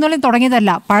ഇന്നും ഇന്നലെയും തുടങ്ങിയതല്ല.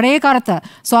 പഴയ കാലത്ത്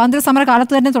സ്വാതന്ത്ര്യ സമര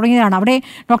കാലത്ത് തന്നെ തുടങ്ങിയതാണ്. അവിടെ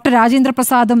ഡോക്ടർ രാജേന്ദ്ര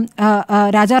പ്രസാദും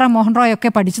രാജാറാം മോഹൻ റോയ് ഒക്കെ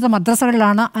പഠിച്ചത്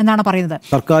മദ്രസകളിലാണ് എന്നാണ് പറയുന്നത്.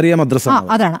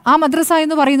 അതാണ് ആ മദ്രസ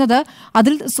എന്ന് പറയുന്നത്.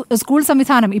 അതിൽ സ്കൂൾ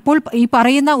സംവിധാനം ഇപ്പോൾ ഈ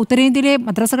പറയുന്ന ഉത്തരേന്ത്യയിലെ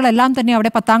മദ്രസകളെല്ലാം തന്നെ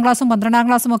അവിടെ 10ാം ക്ലാസ്സും 12ാം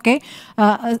ക്ലാസ്സും ഒക്കെ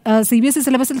CBSE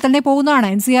സിലബസിൽ തന്നെ പോകുന്നതാണ്.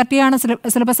 NCERT ആണ്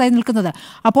സിലബസായി നിൽക്കുന്നത്.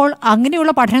 അപ്പോൾ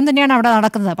അങ്ങനെയുള്ള പഠനം തന്നെയാണ് അവിടെ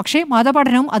നടക്കുന്നത്. പക്ഷേ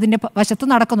മതപഠനവും അതിൻ്റെ വശത്ത്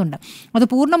നടക്കുന്നുണ്ട്. അത്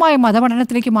പൂർണ്ണമായും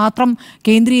മതപഠനത്തിലേക്ക് മാത്രം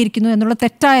കേന്ദ്രീകരിക്കുന്നു എന്നുള്ള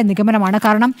തെറ്റായ നിഗമനമാണ്.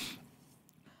 കാരണം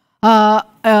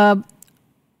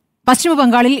പശ്ചിമ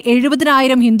ബംഗാളിൽ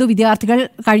 70,000 ഹിന്ദു വിദ്യാർത്ഥികൾ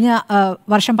കഴിഞ്ഞ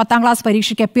വർഷം 10ാം ക്ലാസ്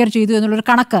പരീക്ഷയ്ക്ക് അപ്പിയർ ചെയ്തു എന്നുള്ളൊരു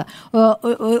കണക്ക്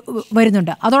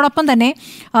വരുന്നുണ്ട്. അതോടൊപ്പം തന്നെ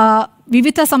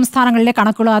വിവിധ സംസ്ഥാനങ്ങളിലെ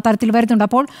കണക്കുകൾ ആ തരത്തിൽ വരുന്നുണ്ട്.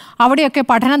 അപ്പോൾ അവിടെയൊക്കെ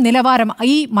പഠന നിലവാരം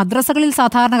ഈ മദ്രസകളിൽ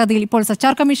സാധാരണഗതിയിൽ ഇപ്പോൾ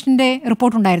സച്ചാർ കമ്മീഷൻ്റെ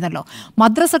റിപ്പോർട്ടുണ്ടായിരുന്നല്ലോ,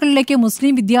 മദ്രസകളിലേക്ക്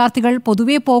മുസ്ലിം വിദ്യാർത്ഥികൾ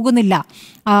പൊതുവേ പോകുന്നില്ല.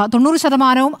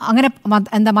 90% അങ്ങനെ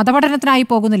മതപഠനത്തിനായി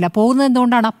പോകുന്നില്ല. പോകുന്നത്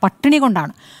എന്തുകൊണ്ടാണ്? പട്ടിണി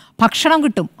കൊണ്ടാണ്. ഭക്ഷണം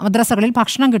കിട്ടും, മദ്രസകളിൽ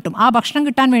ഭക്ഷണം കിട്ടും. ആ ഭക്ഷണം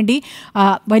കിട്ടാൻ വേണ്ടി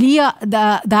വലിയ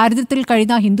ദാരിദ്ര്യത്തിൽ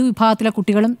കഴിയുന്ന ഹിന്ദു വിഭാഗത്തിലെ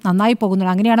കുട്ടികളും നന്നായി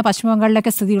പോകുന്നുണ്ട്. അങ്ങനെയാണ് പശ്ചിമ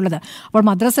ബംഗാളിലൊക്കെ സ്ഥിതിയുള്ളത്. അപ്പോൾ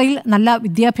മദ്രസയിൽ നല്ല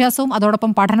വിദ്യാഭ്യാസവും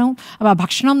അതോടൊപ്പം പഠനവും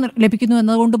ഭക്ഷണവും ലഭിക്കുന്നു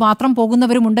എന്നതുകൊണ്ട് മാത്രം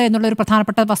പോകുന്നവരുമുണ്ട് എന്നുള്ളൊരു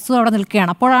പ്രധാനപ്പെട്ട വസ്തുത അവിടെ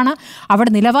നിൽക്കുകയാണ്. അപ്പോഴാണ്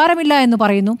അവിടെ നിലവാരമില്ല എന്ന്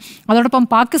പറയുന്നു. അതോടൊപ്പം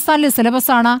പാകിസ്ഥാനിലെ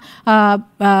സിലബസാണ്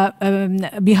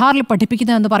ബീഹാറിൽ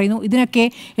പഠിപ്പിക്കുന്നതെന്ന് പറയുന്നു. ഇതിനൊക്കെ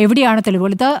എവിടെയാണ്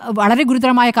തെളിവുകൾ? ഇത് വളരെ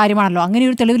ഗുരുതരമായ കാര്യമാണല്ലോ. അങ്ങനെ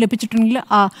ഒരു തെളിവ് ലഭിച്ചിട്ടുണ്ടെങ്കിൽ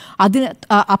അതിന്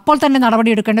അപ്പോൾ തന്നെ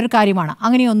നടപടിയെടുക്കേണ്ട ഒരു കാര്യമാണ്.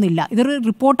 അങ്ങനെയൊന്നുമില്ല. ഇതൊരു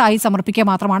റിപ്പോർട്ടായി സമർപ്പിക്കുക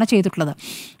മാത്രമാണ് ചെയ്തിട്ടുള്ളത്.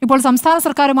 ഇപ്പോൾ സംസ്ഥാന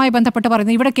സർക്കാരുമായി ബന്ധപ്പെട്ട്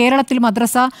പറയുന്നത് ഇവിടെ കേരളത്തിൽ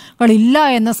മദ്രസകളില്ല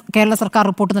എന്ന് കേരള സർക്കാർ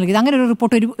റിപ്പോർട്ട് നൽകിയത്. അങ്ങനെ ഒരു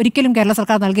റിപ്പോർട്ട് ഒരിക്കലും കേരള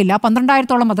സർക്കാർ നൽകില്ല.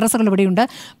 12,000-ഓളം മദ്രസകൾ ഇവിടെയുണ്ട്.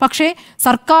 പക്ഷേ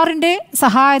സർക്കാരിൻ്റെ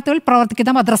സഹായത്തിൽ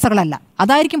പ്രവർത്തിക്കുന്ന മദ്രസകളല്ല.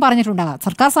 അതായിരിക്കും പറഞ്ഞിട്ടുണ്ടാകുക.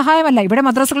 സർക്കാർ സഹായമല്ല. ഇവിടെ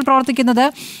മദ്രസകൾ പ്രവർത്തിക്കുന്നത്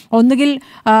ഒന്നുകിൽ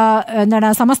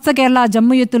സമസ്ത കേരള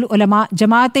ജംഇയ്യത്തുൽ ഉലമ,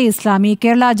 ജമാഅത്തെ ഇസ്ലാമി,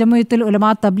 കേരള ജംഇയ്യത്തുൽ ഉലമ,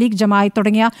 തബ്ലീഗ് ജമാഅത്ത്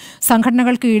തുടങ്ങിയ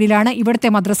സംഘടനകൾക്ക് കീഴിലാണ് ഇവിടുത്തെ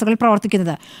മദ്രസകൾ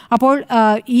പ്രവർത്തിക്കുന്നത്. അപ്പോൾ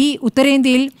ഈ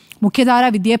ഉത്തരേന്ത്യയിൽ മുഖ്യധാര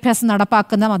വിദ്യാഭ്യാസം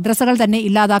നടപ്പാക്കുന്ന മദ്രസകൾ തന്നെ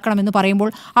ഇല്ലാതാക്കണമെന്ന് പറയുമ്പോൾ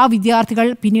ആ വിദ്യാർത്ഥികൾ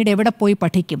പിന്നീട് എവിടെ പോയി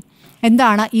പഠിക്കും?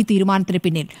 എന്താണ് ഈ തീരുമാനത്തിന്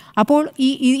പിന്നിൽ? അപ്പോൾ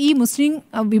ഈ മുസ്ലിം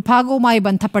വിഭാഗവുമായി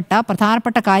ബന്ധപ്പെട്ട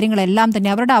പ്രധാനപ്പെട്ട കാര്യങ്ങളെല്ലാം തന്നെ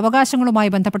അവരുടെ അവകാശങ്ങളുമായി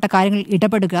ബന്ധപ്പെട്ട കാര്യങ്ങൾ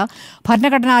ഇടപെടുക,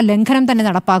 ഭരണഘടനാ ലംഘനം തന്നെ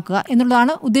നടപ്പാക്കുക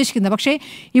എന്നുള്ളതാണ് ഉദ്ദേശിക്കുന്നത്. പക്ഷേ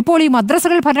ഇപ്പോൾ ഈ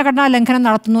മദ്രസകൾ ഭരണഘടനാ ലംഘനം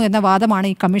നടത്തുന്നു എന്ന വാദമാണ്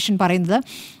ഈ കമ്മീഷൻ പറയുന്നത്.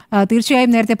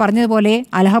 തീർച്ചയായും നേരത്തെ പറഞ്ഞതുപോലെ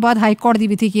അലഹബാദ് ഹൈക്കോടതി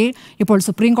വിധിക്ക് ഇപ്പോൾ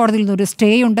സുപ്രീം കോടതിയിൽ നിന്നൊരു സ്റ്റേ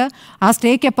ഉണ്ട്. ആ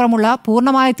സ്റ്റേക്കപ്പുറമുള്ള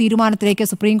പൂർണ്ണമായ തീരുമാനത്തിലേക്ക്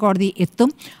സുപ്രീം കോടതി എത്തും.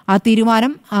 ആ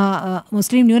തീരുമാനം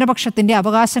മുസ്ലിം ന്യൂനപക്ഷത്തിൻ്റെ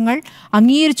അവകാശങ്ങൾ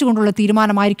അംഗീകരിച്ചുകൊണ്ടുള്ള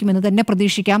തീരുമാനമായിരിക്കുമെന്ന് തന്നെ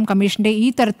പ്രതീക്ഷിക്കാം. കമ്മീഷന്റെ ഈ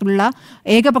തരത്തിലുള്ള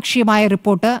ഏകപക്ഷീയമായ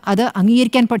റിപ്പോർട്ട് അത്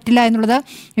അംഗീകരിക്കാൻ പറ്റില്ല എന്നുള്ളത്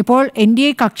ഇപ്പോൾ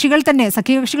NDA കക്ഷികൾ തന്നെ,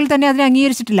 സഖ്യകക്ഷികൾ തന്നെ അതിനെ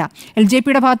അംഗീകരിച്ചിട്ടില്ല.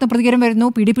 LJPയുടെ ഭാഗത്ത് പ്രതികരണം വരുന്നു,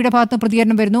 PDPയുടെ ഭാഗത്ത്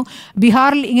പ്രതികരണം വരുന്നു.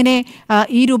 ബീഹാറിൽ ഇങ്ങനെ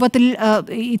ഈ രൂപത്തിൽ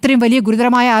ഇത്രയും വലിയ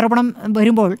ഗുരുതരമായ ആരോപണം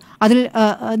വരുമ്പോൾ അതിൽ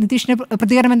നിതീഷിന്റെ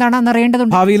പ്രതികരണം എന്താണെന്ന്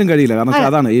അറിയേണ്ടതുണ്ട്. ഭാവിയിലും കഴിയില്ല, കാരണം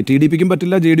അതാണ് TDPക്കും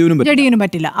പറ്റില്ല, JDUവിനും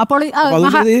പറ്റില്ല. അപ്പോൾ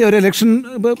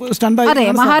അതെ,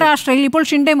 മഹാരാഷ്ട്രയിൽ ഇപ്പോൾ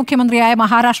ഷിൻഡെ മുഖ്യമന്ത്രിയായ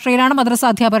മഹാരാഷ്ട്രയിലാണ് മദ്രസ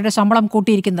അധ്യാപകരുടെ ശമ്പളം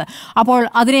കൂട്ടിയിരിക്കുന്നത്. അപ്പോൾ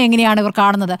അതിനെ എങ്ങനെയാണ് ഇവർ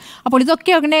കാണുന്നത്? അപ്പോൾ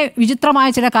ഇതൊക്കെ അങ്ങനെ വിചിത്രമായ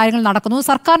ചില കാര്യങ്ങൾ നടക്കുന്നു.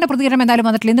 സർക്കാരിന്റെ പ്രതികരണം എന്തായാലും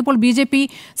വന്നിട്ടില്ല. ഇന്നിപ്പോൾ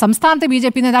സംസ്ഥാനത്തെ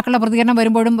BJP നേതാക്കളുടെ പ്രതികരണം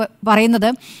വരുമ്പോഴും പറയുന്നത്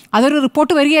അതൊരു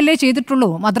റിപ്പോർട്ട് വരികയല്ലേ ചെയ്തിട്ടുള്ളൂ,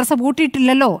 മദ്രസ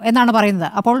പൂട്ടിയിട്ടില്ലല്ലോ എന്നാണ് പറയുന്നത്.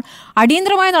 അപ്പോൾ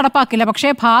അടിയന്തരമായി നടപ്പാക്കില്ല,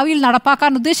 പക്ഷേ ഭാവിയിൽ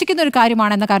നടപ്പാക്കാൻ ഉദ്ദേശിക്കുന്ന ഒരു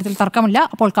കാര്യമാണ് എന്ന കാര്യത്തിൽ തർക്കമില്ല.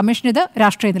 അപ്പോൾ കമ്മീഷൻ ഇത്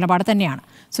രാഷ്ട്രീയ നിലപാട് തന്നെയാണ്.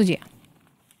 സുജിയ,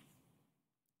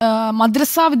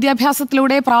 മദ്രസ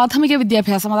വിദ്യാഭ്യാസത്തിലൂടെ പ്രാഥമിക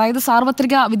വിദ്യാഭ്യാസം, അതായത്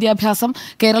സാർവത്രിക വിദ്യാഭ്യാസം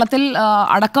കേരളത്തിൽ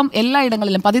അടക്കം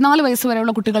എല്ലായിടങ്ങളിലും 14 വയസ്സ്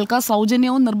വരെയുള്ള കുട്ടികൾക്ക്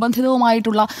സൗജന്യവും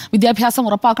നിർബന്ധിതവുമായിട്ടുള്ള വിദ്യാഭ്യാസം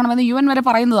ഉറപ്പാക്കണമെന്ന് UN വരെ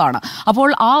പറയുന്നതാണ്.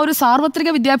 അപ്പോൾ ആ ഒരു സാർവത്രിക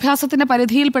വിദ്യാഭ്യാസത്തിന്റെ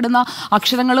പരിധിയിൽപ്പെടുന്ന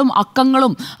അക്ഷരങ്ങളും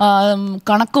അക്കങ്ങളും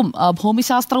കണക്കും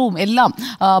ഭൂമിശാസ്ത്രവും എല്ലാം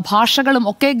ഭാഷകളും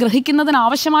ഒക്കെ ഗ്രഹിക്കുന്നതിന്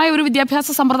ആവശ്യമായ ഒരു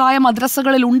വിദ്യാഭ്യാസ സമ്പ്രദായം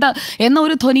മദ്രസകളിലുണ്ട് എന്ന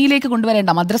ഒരു ധ്വനിയിലേക്ക് കൊണ്ടുവരേണ്ട.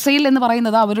 മദ്രസയിൽ എന്ന്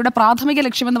പറയുന്നത് അവരുടെ പ്രാഥമിക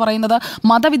ലക്ഷ്യമെന്ന് പറയുന്നത്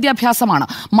മതവിദ്യാഭ്യാസമാണ്.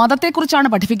 മതത്തെക്കുറിച്ചാണ്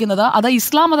പഠിപ്പിക്കുന്നത്. അത്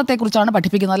ഇസ്ലാം മതത്തെക്കുറിച്ചാണ്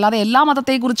പഠിപ്പിക്കുന്നത്, അല്ലാതെ എല്ലാ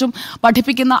മതത്തെക്കുറിച്ചും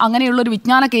പഠിപ്പിക്കുന്ന അങ്ങനെയുള്ള ഒരു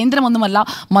വിജ്ഞാന കേന്ദ്രമൊന്നുമല്ല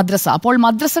മദ്രസ. അപ്പോൾ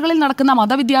മദ്രസകളിൽ നടക്കുന്ന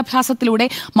മതവിദ്യാഭ്യാസത്തിലൂടെ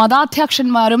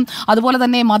മതാധ്യക്ഷന്മാരും അതുപോലെ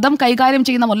തന്നെ മതം കൈകാര്യം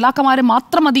ചെയ്യുന്ന മുല്ലാക്കന്മാരും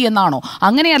മാത്രം മതി എന്നാണോ?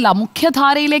 അങ്ങനെയല്ല.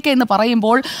 മുഖ്യധാരയിലേക്ക് എന്ന്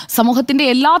പറയുമ്പോൾ സമൂഹത്തിന്റെ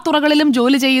എല്ലാ തുറകളിലും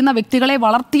ജോലി ചെയ്യുന്ന വ്യക്തികളെ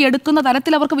വളർത്തിയെടുക്കുന്ന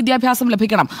തരത്തിൽ അവർക്ക് വിദ്യാഭ്യാസം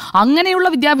ലഭിക്കണം. അങ്ങനെയുള്ള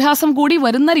വിദ്യാഭ്യാസം കൂടി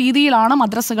വരുന്ന രീതിയിലാണ്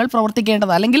മദ്രസകൾ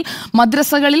പ്രവർത്തിക്കേണ്ടത്. അല്ലെങ്കിൽ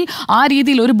മദ്രസകളിൽ ആ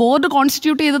രീതിയിൽ ഒരു ബോർഡ്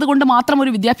കോൺസ്റ്റിറ്റ്യൂട്ട് ചെയ്തത് കൊണ്ട് മാത്രം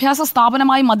ഒരു വിദ്യാഭ്യാസ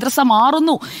സ്ഥാപനമായി മദ്രസ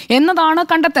മാറുന്നു എന്നതാണ്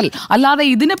കണ്ടെത്തൽ. അല്ലാതെ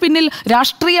ഇതിന് പിന്നിൽ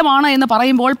രാഷ്ട്രീയമാണ് എന്ന്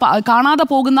പറയുമ്പോൾ കാണാതെ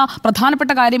പോകുന്ന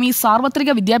പ്രധാനപ്പെട്ട കാര്യം ഈ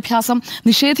സാർവത്രിക വിദ്യാഭ്യാസം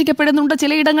നിഷേധിക്കപ്പെടുന്നുണ്ട്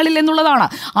ചിലയിടങ്ങളിൽ എന്നുള്ളതാണ്.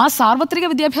 ആ സാർവത്രിക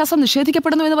വിദ്യാഭ്യാസം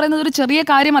നിഷേധിക്കപ്പെടുന്നു എന്ന് പറയുന്നത് ഒരു ചെറിയ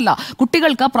കാര്യമല്ല.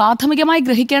 കുട്ടികൾക്ക് പ്രാഥമികമായി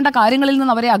ഗ്രഹിക്കേണ്ട കാര്യങ്ങളിൽ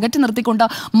നിന്ന് അവരെ അകറ്റി നിർത്തിക്കൊണ്ട്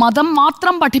മതം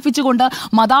മാത്രം പഠിപ്പിച്ചുകൊണ്ട്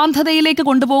മതാന്ധതയിലേക്ക്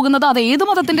കൊണ്ടുപോകുന്നത് അത് ഏത്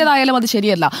മതത്തിൻ്റെതായാലും അത്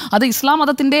ശരിയല്ല. അത് ഇസ്ലാം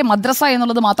മതത്തിന്റെ മദ്രസ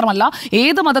എന്നുള്ളത് മാത്രമല്ല,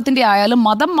 ഏത് മതത്തിന്റെ ആയാലും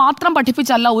മതം മാത്രം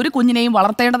പഠിപ്പിച്ചല്ല ഒരു കുഞ്ഞിനെയും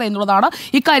വളർത്തേണ്ടത് എന്നുള്ളതാണ്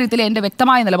ഇക്കാര്യത്തിലെ എൻ്റെ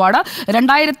വ്യക്തമായ നിലപാട്.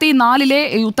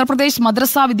 2004 ഉത്തർപ്രദേശ്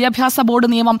മദ്രസ വിദ്യാഭ്യാസ ബോർഡ്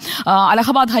നിയമം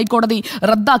അലഹബാദ് ഹൈക്കോടതി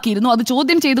റദ്ദാക്കിയിരുന്നു. അത്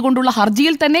ചോദ്യം ചെയ്തുകൊണ്ടുള്ള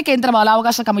ഹർജിയിൽ തന്നെ കേന്ദ്ര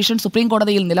ബാലാവകാശ കമ്മീഷൻ സുപ്രീം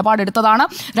കോടതിയിൽ നിലപാടെടുത്തതാണ്.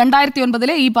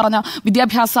 2009 ഈ പറഞ്ഞ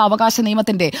വിദ്യാഭ്യാസ അവകാശ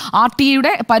നിയമത്തിന്റെ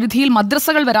RTയുടെ പരിധിയിൽ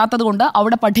മദ്രസകൾ വരാത്തതുകൊണ്ട്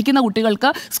അവിടെ പഠിക്കുന്ന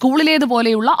കുട്ടികൾക്ക്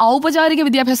സ്കൂളിലേതുപോലെയുള്ള ഔപചാരിക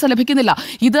വിദ്യാഭ്യാസം ലഭിക്കുന്നില്ല.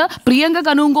 ഇത് പ്രിയങ്ക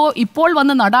കനൂങ്കോ ഇപ്പോൾ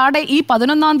വന്ന് നടാടെ ഈ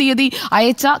 11-ാം തീയതി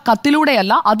അയച്ച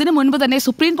കത്തിലൂടെയല്ല, അതിനു മുൻപ് തന്നെ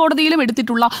സുപ്രീം കോടതിയിലും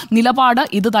എടുത്തിട്ടുള്ള നിലപാട്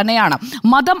ഇത് തന്നെയാണ്.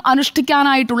 മതം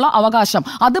അനുഷ്ഠിക്കാനായിട്ടുള്ള അവകാശം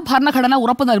അത് ഭരണഘടന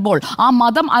ഉറപ്പു നൽകുമ്പോൾ ആ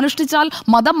മതം അനുഷ്ഠിച്ചാൽ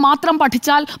മതം മാത്രം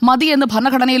പഠിച്ചാൽ മതി എന്ന്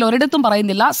ഭരണഘടനയിൽ ഒരിടത്തും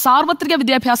പറയുന്നില്ല. സാർവത്രിക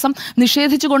വിദ്യാഭ്യാസം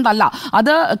നിഷേധിച്ചുകൊണ്ടല്ല,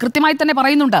 അത് കൃത്യമായി തന്നെ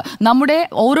പറയുന്നുണ്ട്. നമ്മുടെ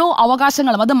ഓരോ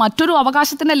അവകാശങ്ങളും അത് മറ്റൊരു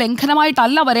അവകാശത്തിന്റെ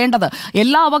ലംഘനമായിട്ടല്ല വരേണ്ടത്.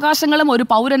 എല്ലാ അവകാശങ്ങളും ഒരു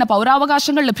പൗരന്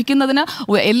പൗരാവകാശങ്ങൾ ലഭിക്കുന്നതിന്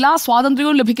എല്ലാ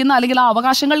സ്വാതന്ത്ര്യവും ലഭിക്കുന്ന, അല്ലെങ്കിൽ ആ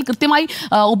അവകാശങ്ങൾ കൃത്യമായി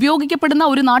ഉപയോഗിക്കപ്പെടുന്ന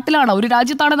ഒരു നാട്ടിലാണ്, ഒരു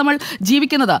രാജ്യത്താണ് നമ്മൾ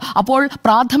ജീവിക്കുന്നത്. അപ്പോൾ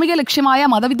പ്രാഥമിക ലക്ഷ്യമായ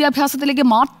മതവിദ്യാഭ്യാസത്തിലേക്ക്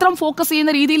മാത്രം ഫോക്കസ്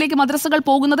ചെയ്യുന്ന രീതിയിലേക്ക് മദ്രസകൾ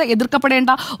പോകുന്നത് എതിർക്കപ്പെടേണ്ട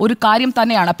ഒരു കാര്യം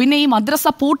തന്നെയാണ്. പിന്നെ ഈ മദ്രസ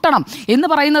പൂട്ടണം എന്ന്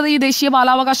പറയുന്നത് ഈ ദേശീയ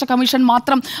ബാലാവകാശ കമ്മീഷൻ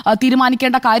മാത്രം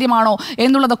തീരുമാനിക്കേണ്ട കാര്യമാണോ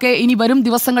എന്നുള്ളതൊക്കെ ഇനി വരും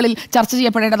ദിവസങ്ങളിൽ ചർച്ച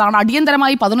ചെയ്യപ്പെടേണ്ടതാണ്.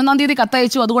 അടിയന്തരമായി 11-ാം തീയതി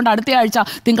കത്തയച്ചു, അതുകൊണ്ട് അടുത്ത ആഴ്ച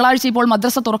തിങ്കളാഴ്ച ഇപ്പോൾ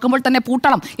മദ്രസ തുറക്കുമ്പോൾ തന്നെ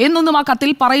പൂട്ടണം എന്നൊന്നും ആ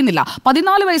കത്തിൽ പറയുന്നില്ല.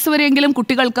 14 വയസ്സ് വരെയെങ്കിലും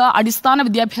കുട്ടികൾക്ക് അടിസ്ഥാന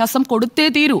വിദ്യാഭ്യാസം കൊടുത്തേ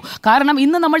തീരൂ. കാരണം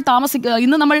ഇന്ന്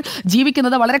നമ്മൾ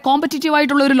ജീവിക്കുന്നത് വളരെ കോമ്പറ്റീറ്റീവ്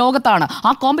ആയിട്ടുള്ള ഒരു ലോകത്താണ്.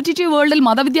 ആ കോമ്പറ്റീറ്റീവ് വേൾഡിൽ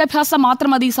മതവിദ്യാഭ്യാസം മാത്രം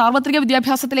മതി, സാർവത്രിക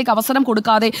വിദ്യാഭ്യാസത്തിലേക്ക് അവസരം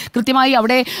കൊടുക്കാതെ കൃത്യമായി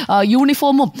അവിടെ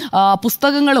യൂണിഫോമും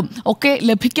പുസ്തകങ്ങളും ഒക്കെ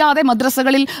ലഭിക്കാതെ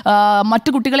മദ്രസകളിൽ മറ്റു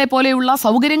കുട്ടികളെ പോലെയുള്ള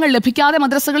സൗകര്യങ്ങൾ ലഭിക്കാതെ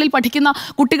മദ്രസകളിൽ പഠിക്കുന്ന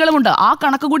കുട്ടികളുമുണ്ട്. ആ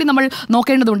കണക്ക് കൂടി നമ്മൾ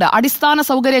നോക്കേണ്ടതുണ്ട്. അടിസ്ഥാന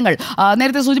സൗകര്യങ്ങൾ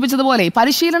നേരത്തെ സൂചിപ്പിച്ചതുപോലെ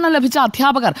പരിശീലനം ലഭിച്ച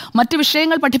അധ്യാപകർ, മറ്റു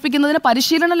വിഷയങ്ങൾ പഠിപ്പിക്കുന്നതിന്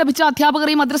പരിശീലനം ലഭിച്ച അധ്യാപകർ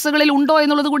ഈ മദ്രസകളിൽ ഉണ്ടോ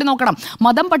എന്നുള്ളത് കൂടി നോക്കണം.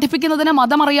 മതം പഠിപ്പിക്കുന്നതിന്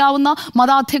മതമറിയാവുന്ന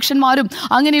മതാധ്യക്ഷന്മാരും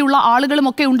അങ്ങനെയുള്ള ആളുകളും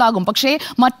ഒക്കെ ഉണ്ടാകും. പക്ഷേ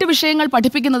മറ്റു വിഷയങ്ങൾ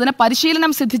പഠിപ്പിക്കുന്നതിന്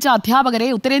പരിശീലനം സിദ്ധിച്ച അധ്യാപകരെ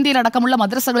ഉത്തരേന്ത്യയിലടക്കമുള്ള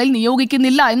മദ്രസകളിൽ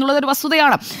നിയോഗിക്കുന്നില്ല എന്നുള്ളതൊരു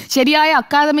വസ്തുതയാണ്. ശരിയായ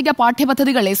അക്കാദമിക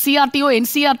പാഠ്യപദ്ധതികൾ SCRTO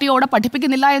NCRTO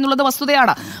പഠിപ്പിക്കുന്നില്ല എന്നുള്ളത്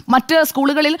വസ്തുതയാണ്. മറ്റ്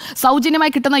സ്കൂളുകളിൽ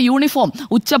സൗജന്യമായി കിട്ടുന്ന യൂണിഫോം,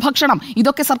 ഉച്ചഭക്ഷണം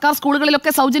ഇതൊക്കെ സർക്കാർ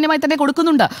സ്കൂളുകളിലൊക്കെ സൗജന്യമായി തന്നെ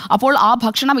കൊടുക്കുന്നുണ്ട്. അപ്പോൾ ആ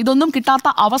ഭക്ഷണം ഇതൊന്നും കിട്ടാത്ത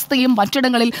അവസ്ഥയും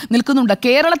മറ്റിടങ്ങളിൽ നിൽക്കുന്നുണ്ട്.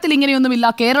 കേരളത്തിൽ ഇങ്ങനെയൊന്നുമില്ല.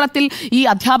 കേരളത്തിൽ ഈ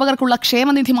അധ്യാപകർക്കുള്ള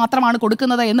ക്ഷേമനിധി മാത്രമാണ്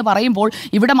കൊടുക്കുന്നത് എന്ന് പറയുമ്പോൾ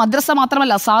ഇവിടെ മദ്രസ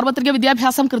മാത്രമല്ല, സാർവത്രിക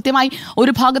വിദ്യാഭ്യാസം കൃത്യമായി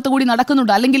ഒരു ഭാഗത്ത് കൂടി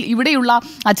നടക്കുന്നുണ്ട്. അല്ലെങ്കിൽ ഇവിടെയുള്ള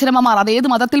അച്ഛനമ്മമാർ, അതേത്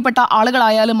മതത്തിൽപ്പെട്ട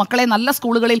ആളുകളായാലും മക്കളെ നല്ല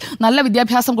സ്കൂളുകളിൽ നല്ല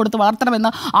വിദ്യാഭ്യാസം കൊടുത്ത് വളർത്തണമെന്ന്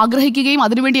ആഗ്രഹിക്കുകയും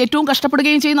അതിനുവേണ്ടി ഏറ്റവും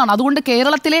കഷ്ടപ്പെടുകയും ചെയ്യുന്നതാണ്. അതുകൊണ്ട്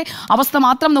കേരളത്തിലെ അവസ്ഥ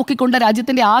മാത്രം നോക്കിക്കൊണ്ട്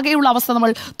രാജ്യത്തിന്റെ ആകെയുള്ള അവസ്ഥ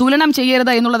നമ്മൾ തുലനം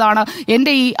ചെയ്യരുത് എന്നുള്ളതാണ്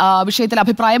എൻ്റെ ഈ വിഷയത്തിൽ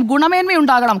അഭിപ്രായം.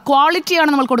 ഗുണമേന്മയുണ്ടാകണം, ക്വാളിറ്റിയാണ്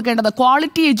നമ്മൾ കൊടുക്കേണ്ടത്.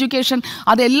 ക്വാളിറ്റി എഡ്യൂക്കേഷൻ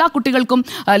അത് എല്ലാ കുട്ടികൾക്കും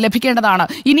ലഭിക്കേണ്ടതാണ്.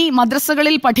 ഇനി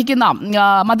മദ്രസകളിൽ പഠിക്കുന്ന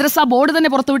മദ്രസ ബോർഡ് തന്നെ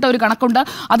പുറത്തുവിട്ട ഒരു കണക്കുണ്ട്.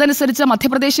 അതനുസരിച്ച്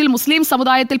മധ്യപ്രദേശിൽ മുസ്ലിം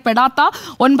സമുദായത്തിൽ പെടാത്ത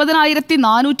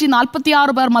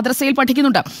 9446 പേർ മദ്രസയിൽ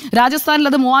പഠിക്കുന്നുണ്ട്. രാജസ്ഥാനിൽ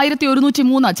അത്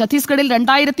 3103, ഛത്തീസ്ഗഡിൽ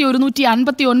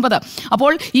 2159.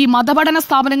 അപ്പോൾ ഈ മതപഠന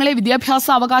സ്ഥാപനങ്ങളെ വിദ്യാഭ്യാസ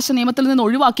അവകാശ നിയമത്തിൽ നിന്ന്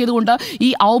ഒഴിവാക്കിയതുകൊണ്ട് ഈ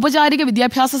ഔപചാരിക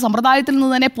വിദ്യാഭ്യാസ സമ്പ്രദായത്തിൽ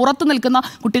നിന്ന് തന്നെ പുറത്തു നിൽക്കുന്ന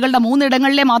കുട്ടികളുടെ 3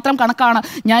 ഇടങ്ങളിലെ മാത്രം കണക്കാണ്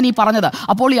ഞാൻ ഈ പറഞ്ഞത്.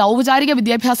 അപ്പോൾ ഈ ഔപചാരിക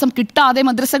വിദ്യാഭ്യാസം കിട്ടാതെ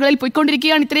മദ്രസകളിൽ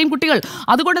പോയിക്കൊണ്ടിരിക്കുകയാണ് ഇത്രയും കുട്ടികൾ.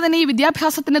 അതുകൊണ്ട് തന്നെ ഈ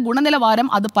വിദ്യാഭ്യാസത്തിന്റെ ഗുണനിലവാരം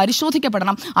അത്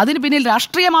പരിശോധിക്കപ്പെടണം. അതിന് പിന്നിൽ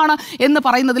രാഷ്ട്രീയമാണ് എന്ന്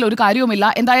പറയുന്നതിൽ ഒരു കാര്യവുമില്ല.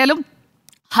 എന്തായാലും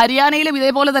ഹരിയാനയിലും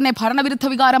ഇതേപോലെ തന്നെ ഭരണവിരുദ്ധ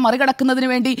വികാരം മറികടക്കുന്നതിന്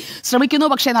വേണ്ടി ശ്രമിക്കുന്നു,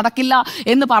 പക്ഷേ നടക്കില്ല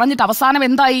എന്ന് പറഞ്ഞിട്ട് അവസാനം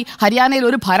എന്തായി? ഹരിയാനയിൽ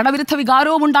ഒരു ഭരണവിരുദ്ധ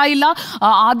വികാരവും ഉണ്ടായില്ല.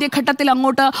 ആദ്യഘട്ടത്തിൽ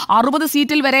അങ്ങോട്ട് 60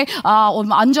 സീറ്റിൽ വരെ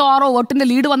 5-6 വോട്ടിന്റെ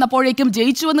ലീഡ് വന്നപ്പോഴേക്കും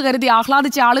ജയിച്ചുവെന്ന് കരുതി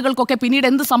ആഹ്ലാദിച്ച ആളുകൾക്കൊക്കെ പിന്നീട്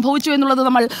എന്ത് സംഭവിച്ചു എന്നുള്ളത്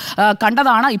നമ്മൾ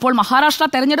കണ്ടതാണ്. ഇപ്പോൾ മഹാരാഷ്ട്ര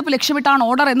തെരഞ്ഞെടുപ്പ് ലക്ഷ്യമിട്ടാണ്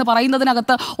ഓർഡർ എന്ന്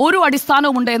പറയുന്നതിനകത്ത് ഒരു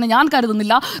അടിസ്ഥാനവുമുണ്ട് എന്ന് ഞാൻ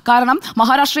കരുതുന്നില്ല. കാരണം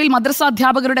മഹാരാഷ്ട്രയിൽ മദ്രസ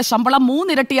അധ്യാപകരുടെ ശമ്പളം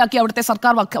 3 ഇരട്ടിയാക്കി അവിടുത്തെ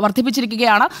സർക്കാർ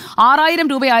വർദ്ധിപ്പിച്ചിരിക്കുകയാണ്.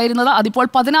 6000 രൂപയായിരുന്നത് അതിപ്പോൾ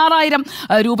 16,000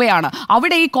 രൂപയാണ്.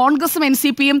 അവിടെ ഈ കോൺഗ്രസും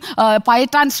NCPയും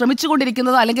പയറ്റാൻ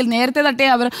ശ്രമിച്ചുകൊണ്ടിരിക്കുന്നത്, അല്ലെങ്കിൽ നേരത്തെ തട്ടേ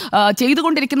അവർ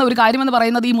ചെയ്തുകൊണ്ടിരിക്കുന്ന ഒരു കാര്യമെന്ന്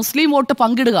പറയുന്നത് ഈ മുസ്ലിം വോട്ട്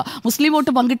പങ്കിടുക, മുസ്ലിം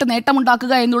വോട്ട് പങ്കിട്ട്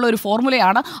നേട്ടമുണ്ടാക്കുക എന്നുള്ള ഒരു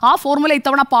ഫോർമുലയാണ്. ആ ഫോർമുല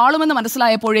ഇത്തവണ പാളുമെന്ന്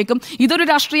മനസ്സിലായപ്പോഴേക്കും ഇതൊരു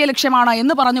രാഷ്ട്രീയ ലക്ഷ്യമാണ്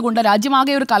എന്ന് പറഞ്ഞുകൊണ്ട്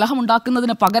രാജ്യമാകെ ഒരു കലഹം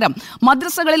ഉണ്ടാക്കുന്നതിന് പകരം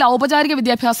മദ്രസകളിൽ ഔപചാരിക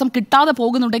വിദ്യാഭ്യാസം കിട്ടാതെ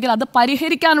പോകുന്നുണ്ടെങ്കിൽ അത്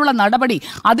പരിഹരിക്കാനുള്ള നടപടി,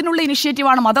 അതിനുള്ള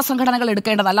ഇനിഷ്യേറ്റീവാണ് മതസംഘടനകൾ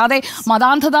എടുക്കേണ്ടത്. അല്ലാതെ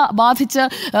മതാന്ധത ബാധിച്ച്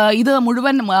ഇത്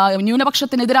മുഴുവൻ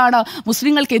ന്യൂനപക്ഷത്തിനെതിരാണ്,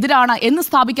 മുസ്ലിങ്ങൾക്കെതിരാണ് എന്ന്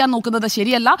സ്ഥാപിക്കാൻ നോക്കുന്നത്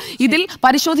ശരിയല്ല. ഇതിൽ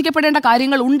പരിശോധിക്കപ്പെടേണ്ട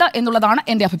കാര്യങ്ങൾ ഉണ്ട് എന്നുള്ളതാണ്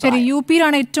എന്റെ അഭിപ്രായം.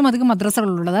 UPയിലാണ് ഏറ്റവും അധികം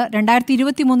മദ്രസകളുള്ളത്.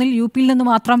 2023 UPയിൽ നിന്ന്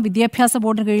മാത്രം വിദ്യാഭ്യാസ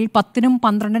ബോർഡിന് കീഴിൽ 10നും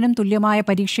 12നും തുല്യമായ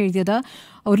പരീക്ഷ എഴുതിയത്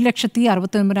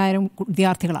 1,69,000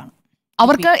 വിദ്യാർത്ഥികളാണ്.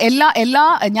 അവർക്ക് എല്ലാ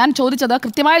ഞാൻ ചോദിച്ചത്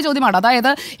കൃത്യമായ ചോദ്യമാണ്. അതായത്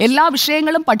എല്ലാ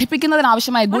വിഷയങ്ങളും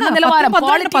പഠിപ്പിക്കുന്നതിനാവശ്യമായ ഗുണനിലവാരം,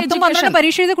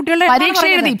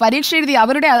 പരീക്ഷ എഴുതി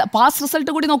അവരുടെ പാസ്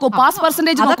റിസൾട്ട് കൂടി നോക്കൂ, പാസ്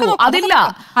പെർസെന്റേജ് നോക്കൂ. അതില്ല,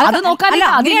 അത് നോക്കാനില്ല.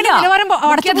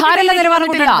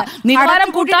 നിലവാരം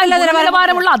കൂട്ടാൻ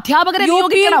നിലവാരമുള്ള അധ്യാപകരെ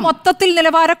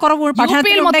നിലവാരക്കുറവ്,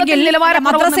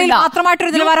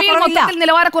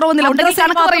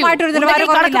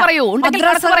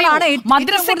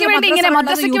 മദ്രസയ്ക്ക് വേണ്ടി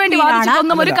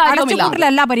ഒരു കാര്യമില്ല.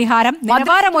 പരിഹാരം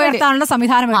നിലവാരം ഉയർത്താനുള്ള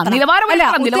സംവിധാനം.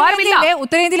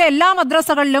 ഉത്തരേന്ത്യയിലെ എല്ലാ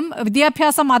മദ്രസകളിലും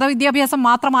മതവിദ്യാഭ്യാസം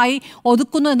മാത്രമായി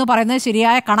ഒതുക്കുന്നു എന്ന് പറയുന്നത്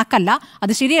ശരിയായ കണക്കല്ല.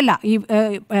 അത് ശരിയല്ല. ഈ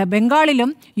ബംഗാളിലും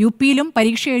UPയിലും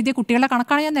പരീക്ഷ എഴുതിയ കുട്ടികളുടെ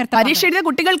കണക്കാണ് ഞാൻ നേരത്തെ. പരീക്ഷ എഴുതിയ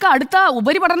കുട്ടികൾക്ക് അടുത്ത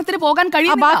ഉപരിപഠനത്തിന് പോകാൻ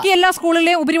കഴിയും. ബാക്കി എല്ലാ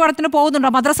സ്കൂളിലെയും ഉപരിപഠനത്തിന് പോകുന്നുണ്ടോ?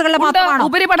 മദ്രസകളിലെ മാത്രമാണ്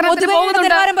ഉപരിപഠനത്തിന് പോകുന്നുണ്ട്.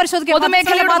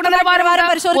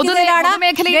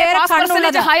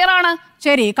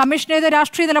 ശരി, കമ്മീഷനേത്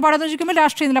രാഷ്ട്രീയ നിലപാടെന്ന് ചോദിക്കുമ്പോൾ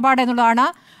രാഷ്ട്രീയ നിലപാട് എന്നുള്ളതാണ്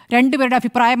രണ്ടുപേരുടെ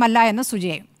അഭിപ്രായമല്ല എന്ന്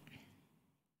സുജയും.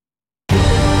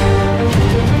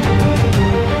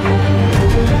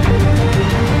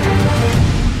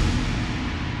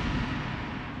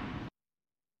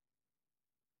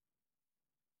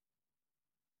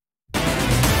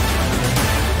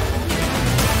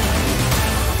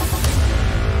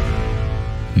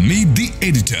 Meet the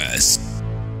editors.